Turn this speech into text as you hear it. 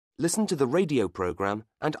listen to the radio program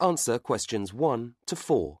and answer questions 1 to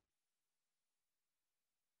 4.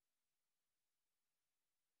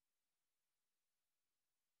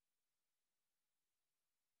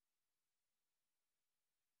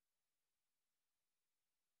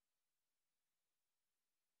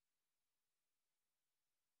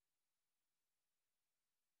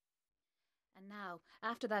 And now,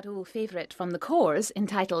 after that old favourite from the Corrs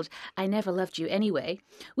entitled I Never Loved You Anyway,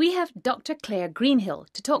 we have Dr. Claire Greenhill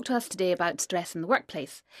to talk to us today about stress in the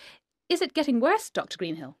workplace. Is it getting worse, Dr.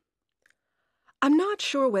 Greenhill? I'm not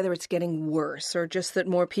sure whether it's getting worse or just that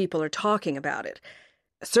more people are talking about it.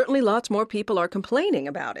 Certainly lots more people are complaining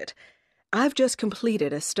about it. I've just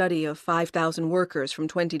completed a study of 5,000 workers from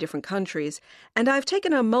 20 different countries, and I've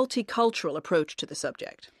taken a multicultural approach to the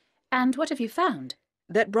subject. And what have you found?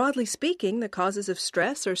 That broadly speaking, the causes of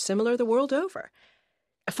stress are similar the world over.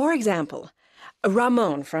 For example,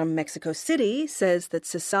 Ramon from Mexico City says that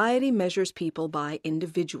society measures people by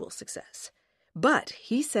individual success. But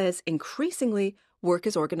he says increasingly work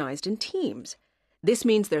is organized in teams. This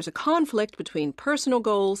means there's a conflict between personal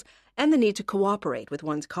goals and the need to cooperate with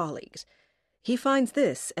one's colleagues. He finds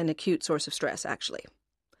this an acute source of stress, actually.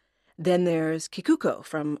 Then there's Kikuko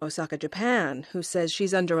from Osaka, Japan, who says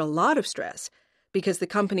she's under a lot of stress because the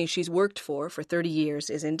company she's worked for 30 years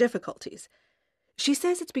is in difficulties. She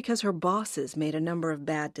says it's because her bosses made a number of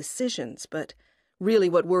bad decisions, but really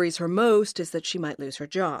what worries her most is that she might lose her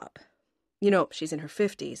job. You know, she's in her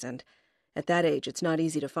 50s, and at that age it's not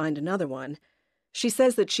easy to find another one. She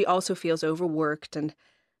says that she also feels overworked, and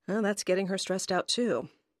that's getting her stressed out too.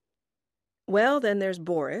 Well, then there's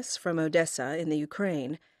Boris from Odessa in the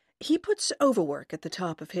Ukraine. He puts overwork at the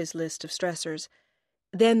top of his list of stressors.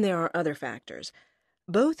 Then there are other factors.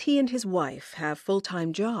 Both he and his wife have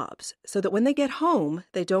full-time jobs, so that when they get home,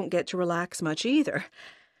 they don't get to relax much either.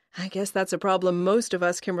 I guess that's a problem most of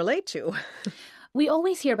us can relate to. We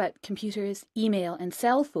always hear about computers, email and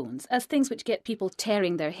cell phones as things which get people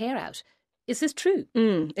tearing their hair out. Is this true?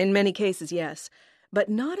 In many cases, yes, but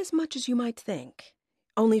not as much as you might think.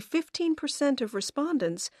 Only 15% of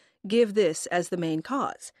respondents give this as the main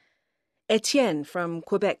cause. Etienne from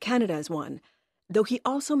Quebec, Canada is one, though he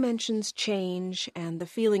also mentions change and the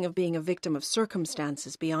feeling of being a victim of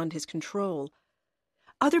circumstances beyond his control.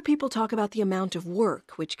 Other people talk about the amount of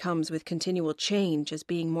work which comes with continual change as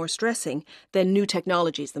being more stressing than new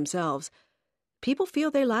technologies themselves. People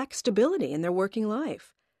feel they lack stability in their working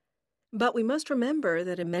life. But we must remember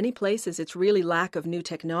that in many places it's really lack of new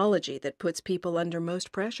technology that puts people under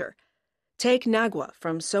most pressure. Take Nagwa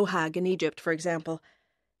from Sohag in Egypt, for example.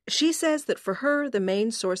 She says that for her, the main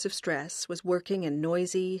source of stress was working in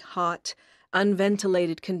noisy, hot,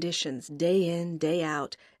 unventilated conditions day in, day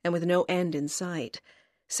out, and with no end in sight.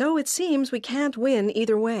 So it seems we can't win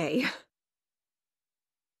either way.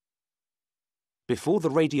 Before the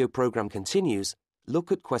radio program continues,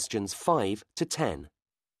 look at questions 5 to 10.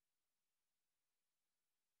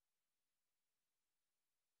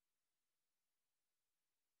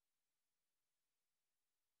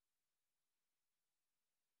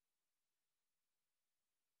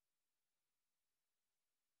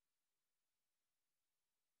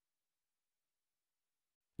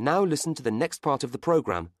 Now listen to the next part of the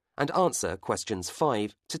program and answer questions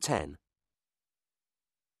 5 to 10.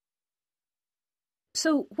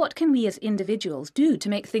 So what can we as individuals do to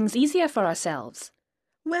make things easier for ourselves?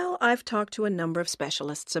 Well, I've talked to a number of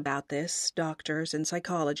specialists about this, doctors and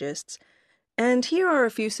psychologists, and here are a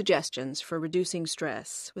few suggestions for reducing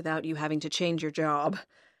stress without you having to change your job.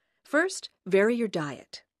 First, vary your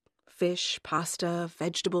diet. Fish, pasta,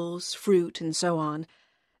 vegetables, fruit, and so on.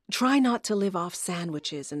 Try not to live off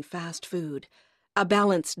sandwiches and fast food. A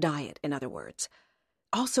balanced diet, in other words.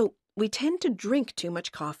 Also, we tend to drink too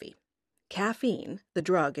much coffee. Caffeine, the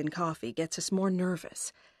drug in coffee, gets us more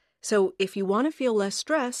nervous. So if you want to feel less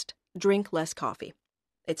stressed, drink less coffee.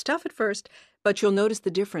 It's tough at first, but you'll notice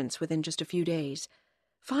the difference within just a few days.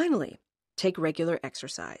 Finally, take regular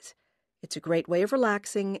exercise. It's a great way of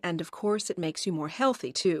relaxing, and of course it makes you more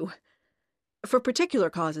healthy too. For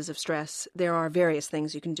particular causes of stress, there are various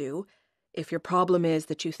things you can do. If your problem is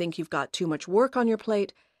that you think you've got too much work on your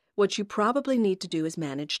plate, what you probably need to do is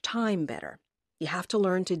manage time better. You have to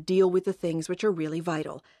learn to deal with the things which are really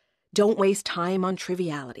vital. Don't waste time on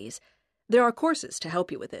trivialities. There are courses to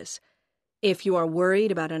help you with this. If you are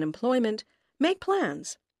worried about unemployment, make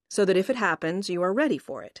plans so that if it happens, you are ready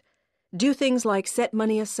for it. Do things like set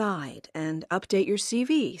money aside and update your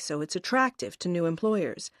CV so it's attractive to new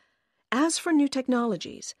employers. As for new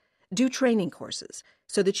technologies, do training courses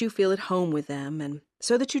so that you feel at home with them and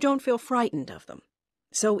so that you don't feel frightened of them.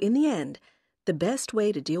 So in the end, The best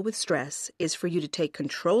way to deal with stress is for you to take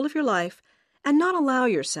control of your life and not allow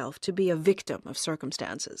yourself to be a victim of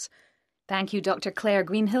circumstances. Thank you, Dr. Claire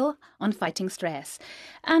Greenhill, on fighting stress.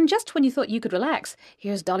 And just when you thought you could relax,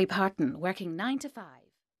 here's Dolly Parton working 9 to 5.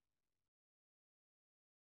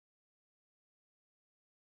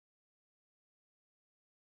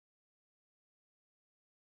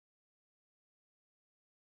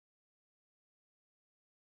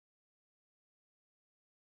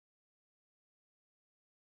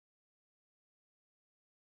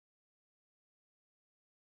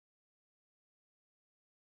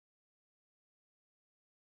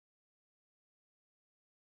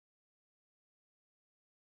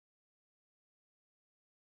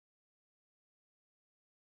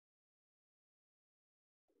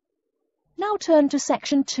 Now turn to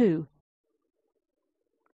Section 2.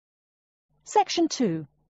 Section 2.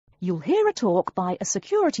 You'll hear a talk by a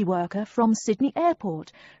security worker from Sydney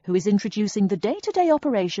Airport who is introducing the day-to-day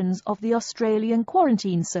operations of the Australian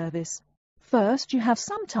Quarantine Service. First, you have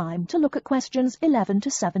some time to look at questions 11 to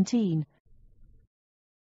 17.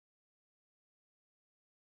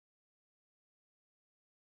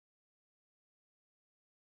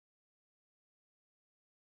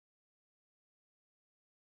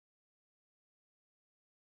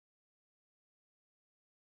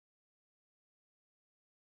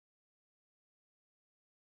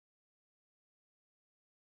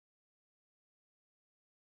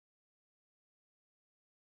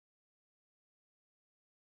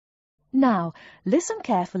 Now, listen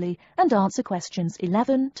carefully and answer questions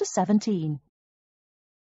 11 to 17.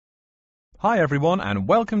 Hi everyone and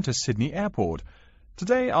welcome to Sydney Airport.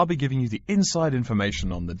 Today I'll be giving you the inside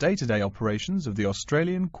information on the day-to-day operations of the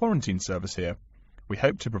Australian Quarantine Service here. We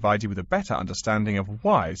hope to provide you with a better understanding of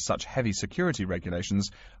why such heavy security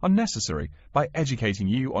regulations are necessary by educating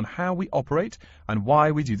you on how we operate and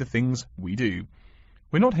why we do the things we do.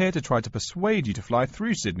 We're not here to try to persuade you to fly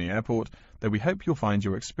through Sydney Airport, though we hope you'll find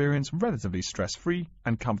your experience relatively stress-free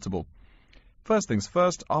and comfortable. First things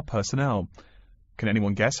first, our personnel. Can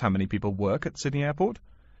anyone guess how many people work at Sydney Airport?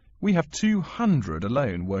 We have 200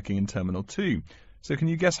 alone working in Terminal 2, so can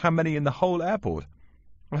you guess how many in the whole airport?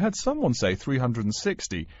 I heard someone say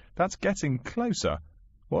 360. That's getting closer.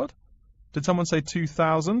 What? Did someone say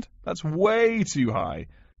 2,000? That's way too high.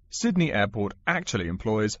 Sydney Airport actually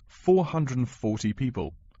employs 440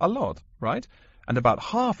 people. A lot, right? And about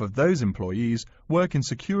half of those employees work in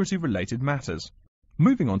security-related matters.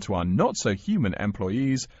 Moving on to our not-so-human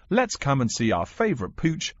employees, let's come and see our favourite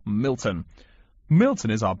pooch, Milton.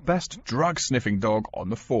 Milton is our best drug-sniffing dog on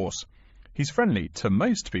the force. He's friendly to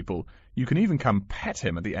most people. You can even come pet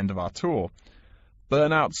him at the end of our tour.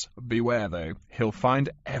 Burnouts, beware though. He'll find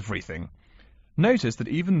everything. Notice that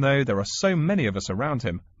even though there are so many of us around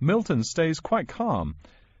him, Milton stays quite calm.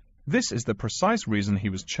 This is the precise reason he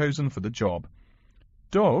was chosen for the job.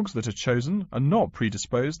 Dogs that are chosen are not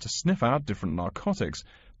predisposed to sniff out different narcotics.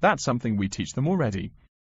 That's something we teach them already.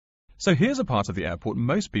 So here's a part of the airport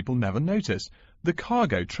most people never notice, the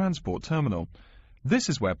cargo transport terminal. This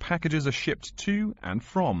is where packages are shipped to and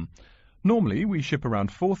from. Normally, we ship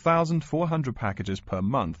around 4,400 packages per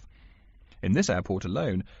month. In this airport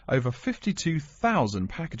alone, over 52,000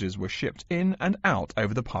 packages were shipped in and out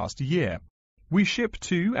over the past year. We ship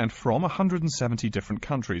to and from 170 different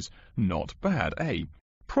countries. Not bad, eh?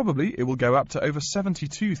 Probably it will go up to over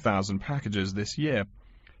 72,000 packages this year.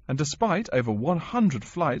 And despite over 100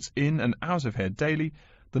 flights in and out of here daily,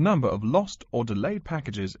 the number of lost or delayed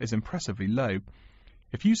packages is impressively low.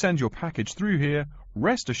 If you send your package through here,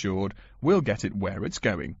 rest assured we'll get it where it's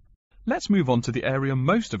going. Let's move on to the area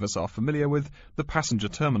most of us are familiar with, the passenger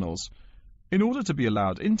terminals. In order to be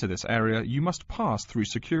allowed into this area, you must pass through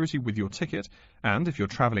security with your ticket and, if you're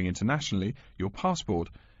travelling internationally, your passport.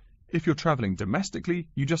 If you're travelling domestically,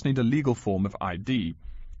 you just need a legal form of ID.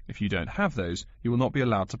 If you don't have those, you will not be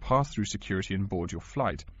allowed to pass through security and board your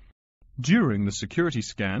flight. During the security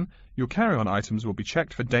scan, your carry-on items will be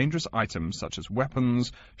checked for dangerous items such as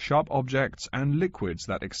weapons, sharp objects and liquids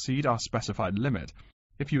that exceed our specified limit.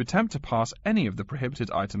 If you attempt to pass any of the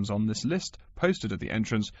prohibited items on this list posted at the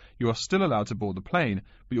entrance, you are still allowed to board the plane,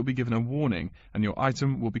 but you'll be given a warning and your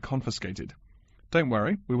item will be confiscated. Don't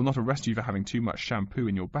worry, we will not arrest you for having too much shampoo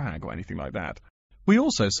in your bag or anything like that. We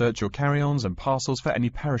also search your carry-ons and parcels for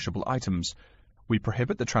any perishable items. We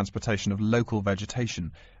prohibit the transportation of local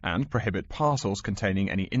vegetation and prohibit parcels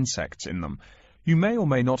containing any insects in them. You may or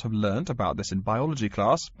may not have learnt about this in biology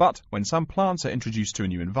class, but when some plants are introduced to a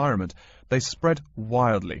new environment, they spread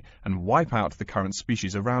wildly and wipe out the current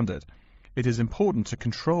species around it. It is important to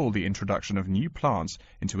control the introduction of new plants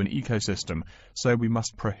into an ecosystem, so we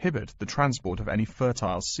must prohibit the transport of any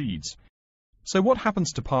fertile seeds. So what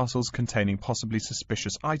happens to parcels containing possibly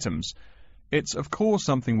suspicious items? It's of course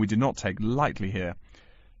something we do not take lightly here.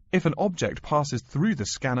 If an object passes through the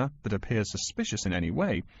scanner that appears suspicious in any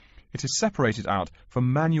way, it is separated out for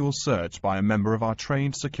manual search by a member of our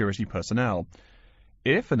trained security personnel.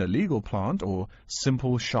 If an illegal plant or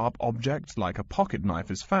simple sharp object like a pocket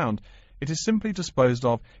knife is found, it is simply disposed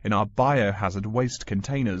of in our biohazard waste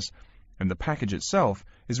containers, and the package itself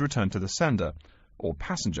is returned to the sender, or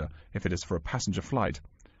passenger if it is for a passenger flight.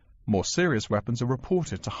 More serious weapons are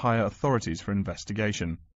reported to higher authorities for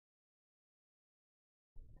investigation.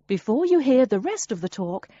 Before you hear the rest of the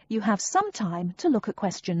talk, you have some time to look at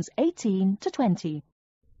questions 18 to 20.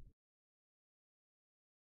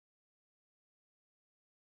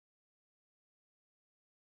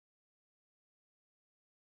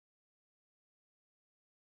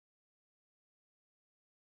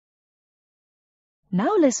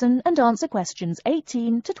 Now listen and answer questions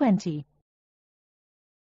 18 to 20.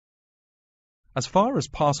 As far as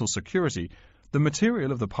parcel security, the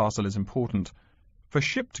material of the parcel is important. For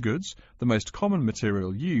shipped goods, the most common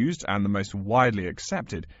material used and the most widely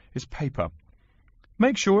accepted is paper.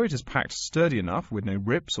 Make sure it is packed sturdy enough with no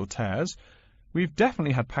rips or tears. We've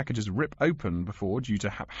definitely had packages rip open before due to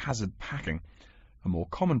haphazard packing. A more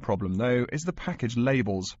common problem, though, is the package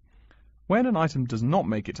labels. When an item does not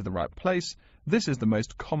make it to the right place, this is the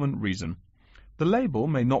most common reason. The label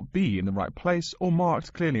may not be in the right place or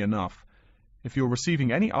marked clearly enough. If you're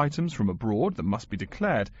receiving any items from abroad that must be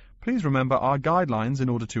declared, please remember our guidelines in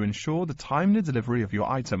order to ensure the timely delivery of your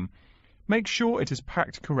item. Make sure it is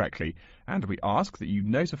packed correctly, and we ask that you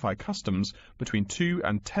notify customs between 2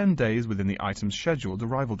 and 10 days within the item's scheduled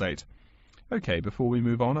arrival date. OK, before we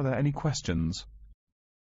move on, are there any questions?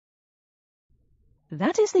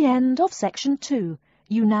 That is the end of section 2.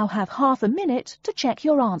 You now have half a minute to check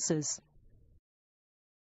your answers.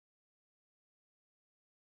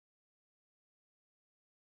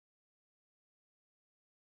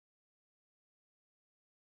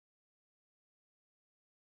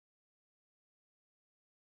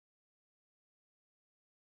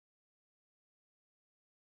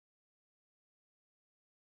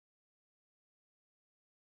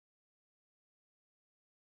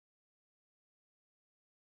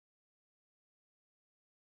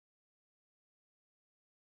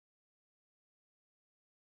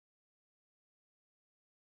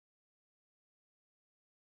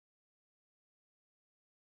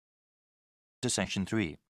 To Section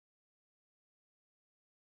 3.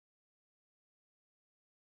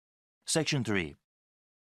 Section 3.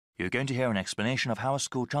 You're going to hear an explanation of how a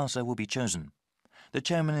school chancellor will be chosen. The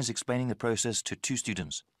chairman is explaining the process to 2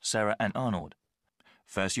 students, Sarah and Arnold.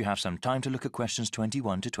 First, you have some time to look at questions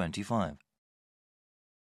 21 to 25.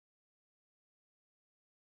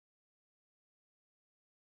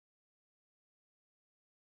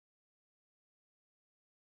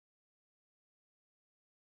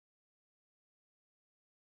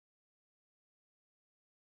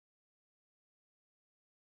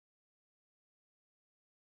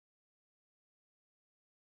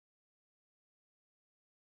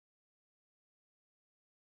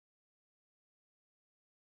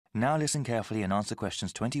 Now listen carefully and answer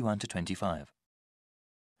questions 21 to 25.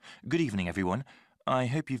 Good evening, everyone. I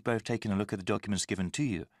hope you've both taken a look at the documents given to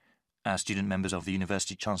you. As student members of the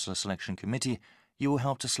University Chancellor Selection Committee, you will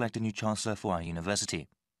help to select a new Chancellor for our university.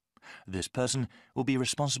 This person will be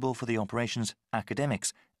responsible for the operations,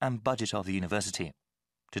 academics, and budget of the university.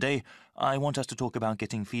 Today, I want us to talk about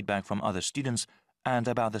getting feedback from other students and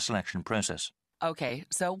about the selection process. Okay,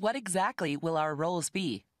 so what exactly will our roles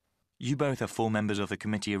be? You both are full members of the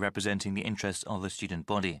committee representing the interests of the student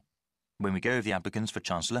body. When we go over the applicants for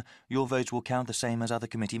Chancellor, your votes will count the same as other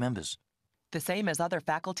committee members. The same as other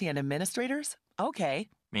faculty and administrators? Okay.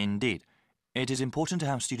 Indeed. It is important to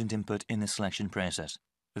have student input in the selection process.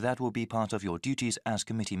 That will be part of your duties as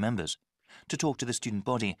committee members, to talk to the student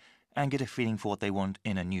body and get a feeling for what they want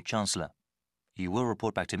in a new Chancellor. You will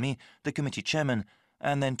report back to me, the committee chairman,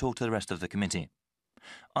 and then talk to the rest of the committee.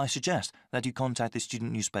 I suggest that you contact the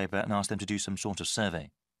student newspaper and ask them to do some sort of survey.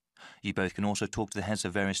 You both can also talk to the heads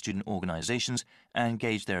of various student organisations and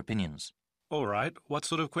gauge their opinions. All right. What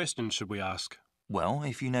sort of questions should we ask? Well,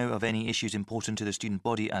 if you know of any issues important to the student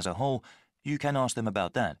body as a whole, you can ask them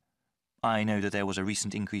about that. I know that there was a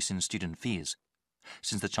recent increase in student fees.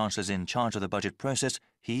 Since the Chancellor is in charge of the budget process,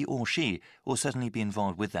 he or she will certainly be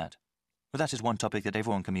involved with that. But that is one topic that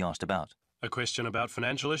everyone can be asked about. A question about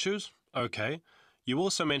financial issues? Okay. You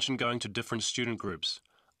also mentioned going to different student groups.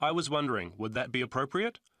 I was wondering, would that be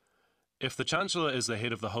appropriate? If the Chancellor is the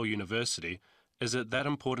head of the whole university, is it that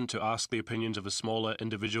important to ask the opinions of a smaller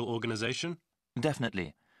individual organisation?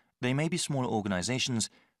 Definitely. They may be smaller organisations,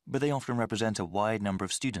 but they often represent a wide number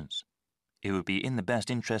of students. It would be in the best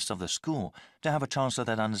interests of the school to have a chancellor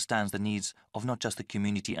that understands the needs of not just the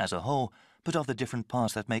community as a whole, but of the different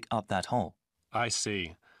parts that make up that whole. I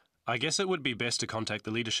see. I guess it would be best to contact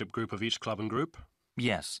the leadership group of each club and group.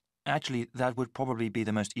 Yes, actually, that would probably be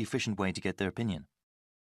the most efficient way to get their opinion.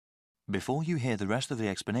 Before you hear the rest of the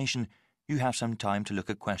explanation, you have some time to look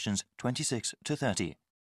at questions 26 to 30.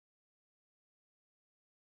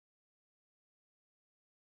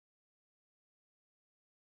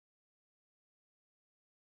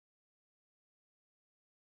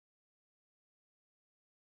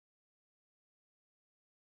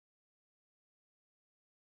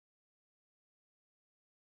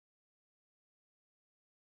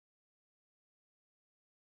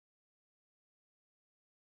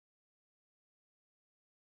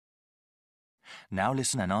 Now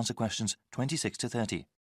listen and answer questions 26 to 30.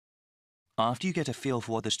 After you get a feel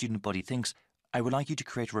for what the student body thinks, I would like you to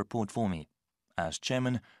create a report for me. As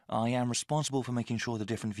chairman, I am responsible for making sure the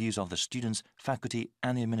different views of the students, faculty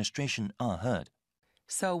and the administration are heard.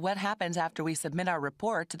 So what happens after we submit our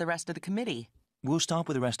report to the rest of the committee? We'll start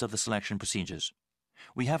with the rest of the selection procedures.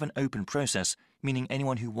 We have an open process, meaning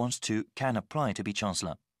anyone who wants to can apply to be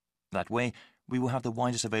Chancellor. That way, we will have the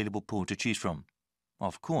widest available pool to choose from.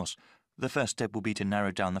 Of course, the first step will be to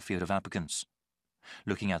narrow down the field of applicants.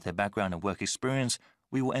 Looking at their background and work experience,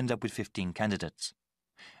 we will end up with 15 candidates.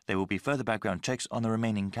 There will be further background checks on the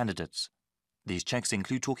remaining candidates. These checks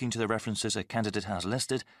include talking to the references a candidate has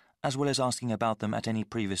listed, as well as asking about them at any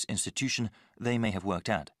previous institution they may have worked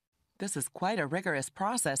at. This is quite a rigorous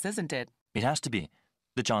process, isn't it? It has to be.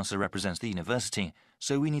 The Chancellor represents the university,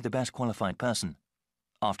 so we need the best qualified person.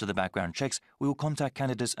 After the background checks, we will contact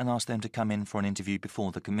candidates and ask them to come in for an interview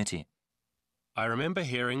before the committee. I remember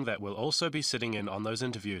hearing that we'll also be sitting in on those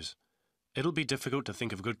interviews. It'll be difficult to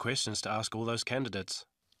think of good questions to ask all those candidates.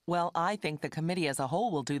 Well, I think the committee as a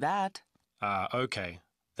whole will do that. Okay.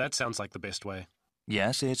 That sounds like the best way.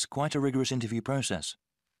 Yes, it's quite a rigorous interview process.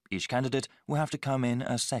 Each candidate will have to come in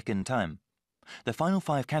a second time. The final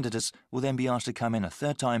 5 candidates will then be asked to come in a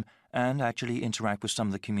third time and actually interact with some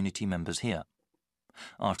of the community members here.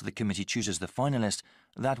 After the committee chooses the finalist,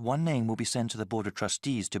 that one name will be sent to the Board of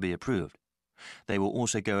Trustees to be approved. They will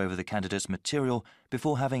also go over the candidate's material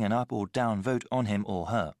before having an up or down vote on him or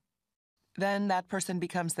her. Then that person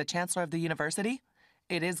becomes the Chancellor of the university?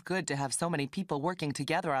 It is good to have so many people working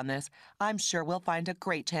together on this. I'm sure we'll find a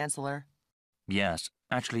great Chancellor. Yes,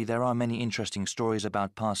 actually there are many interesting stories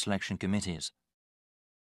about past selection committees.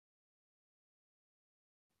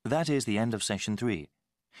 That is the end of Section 3.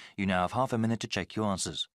 You now have half a minute to check your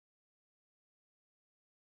answers.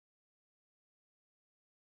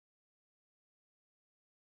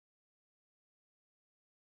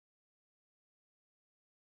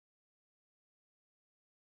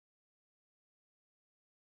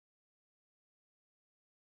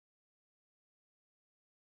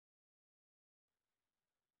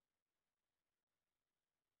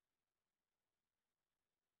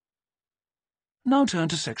 Now turn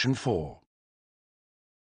to Section 4.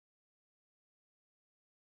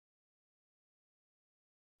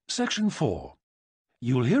 Section 4.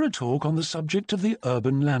 You'll hear a talk on the subject of the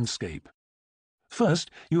urban landscape.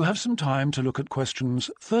 First, you have some time to look at questions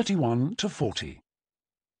 31 to 40.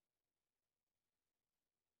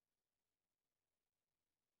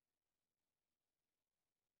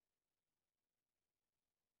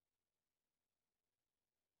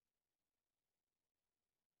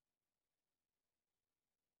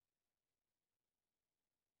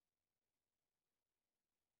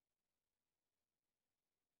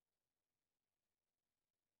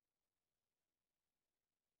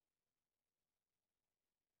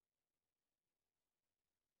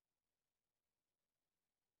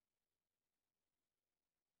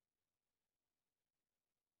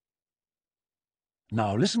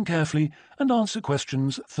 Now listen carefully and answer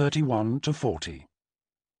questions 31 to 40.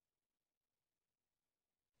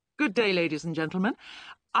 Good day, ladies and gentlemen.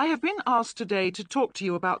 I have been asked today to talk to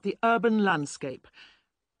you about the urban landscape.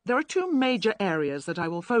 There are 2 major areas that I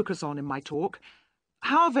will focus on in my talk: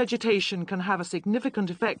 how vegetation can have a significant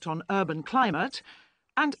effect on urban climate,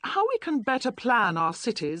 and how we can better plan our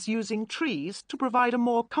cities using trees to provide a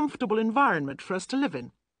more comfortable environment for us to live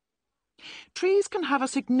in. Trees can have a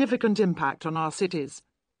significant impact on our cities.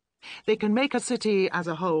 They can make a city as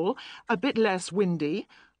a whole a bit less windy,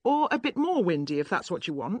 or a bit more windy if that's what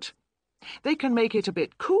you want. They can make it a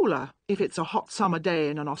bit cooler if it's a hot summer day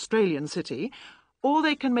in an Australian city, or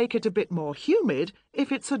they can make it a bit more humid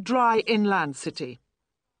if it's a dry inland city.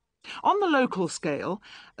 On the local scale,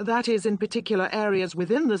 that is in particular areas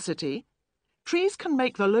within the city, Trees can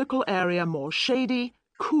make the local area more shady,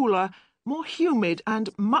 cooler, more humid and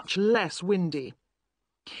much less windy.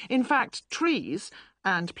 In fact, trees,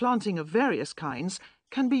 and planting of various kinds,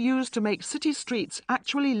 can be used to make city streets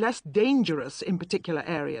actually less dangerous in particular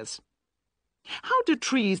areas. How do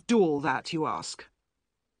trees do all that, you ask?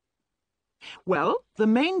 Well, the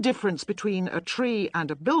main difference between a tree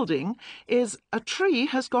and a building is a tree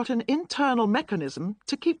has got an internal mechanism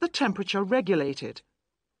to keep the temperature regulated.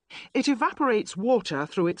 It evaporates water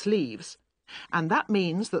through its leaves, and that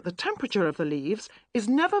means that the temperature of the leaves is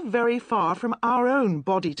never very far from our own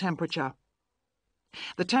body temperature.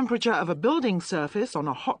 The temperature of a building surface on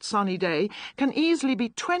a hot sunny day can easily be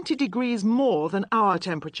 20 degrees more than our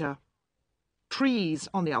temperature. Trees,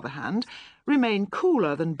 on the other hand, remain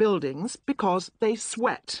cooler than buildings because they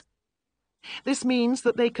sweat. This means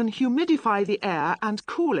that they can humidify the air and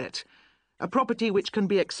cool it, a property which can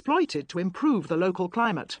be exploited to improve the local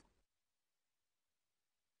climate.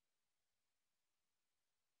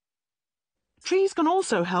 Trees can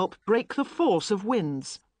also help break the force of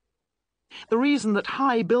winds. The reason that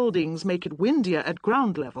high buildings make it windier at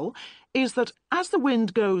ground level is that as the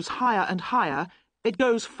wind goes higher and higher, it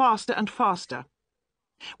goes faster and faster.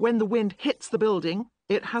 When the wind hits the building,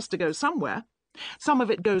 it has to go somewhere. Some of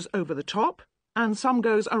it goes over the top, and some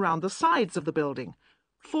goes around the sides of the building,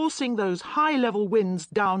 forcing those high-level winds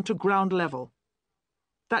down to ground level.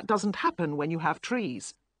 That doesn't happen when you have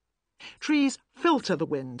trees. Trees filter the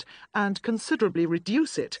wind and considerably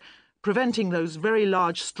reduce it, preventing those very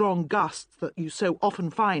large, strong gusts that you so often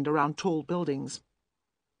find around tall buildings.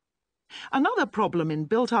 Another problem in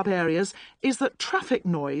built-up areas is that traffic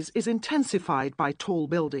noise is intensified by tall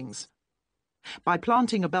buildings. By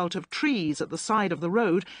planting a belt of trees at the side of the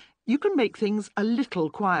road, you can make things a little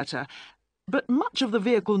quieter, but much of the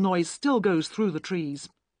vehicle noise still goes through the trees.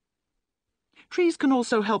 Trees can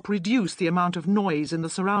also help reduce the amount of noise in the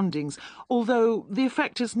surroundings, although the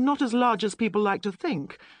effect is not as large as people like to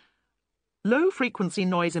think. Low-frequency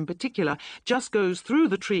noise in particular just goes through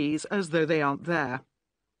the trees as though they aren't there.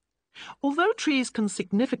 Although trees can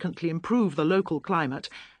significantly improve the local climate,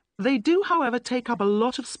 they do, however, take up a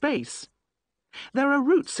lot of space. There are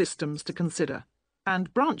root systems to consider,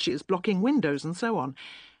 and branches blocking windows and so on.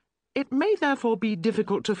 It may therefore be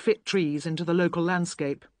difficult to fit trees into the local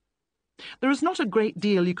landscape. There is not a great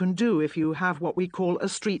deal you can do if you have what we call a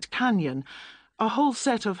street canyon, a whole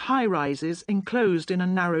set of high-rises enclosed in a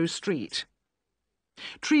narrow street.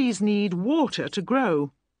 Trees need water to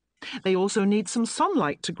grow. They also need some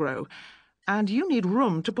sunlight to grow, and you need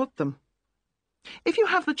room to put them. If you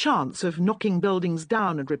have the chance of knocking buildings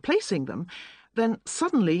down and replacing them, then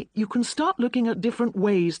suddenly you can start looking at different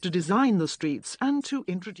ways to design the streets and to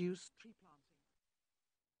introduce tree planting.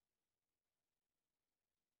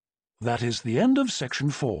 That is the end of section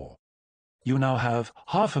 4. You now have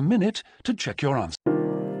half a minute to check your answer.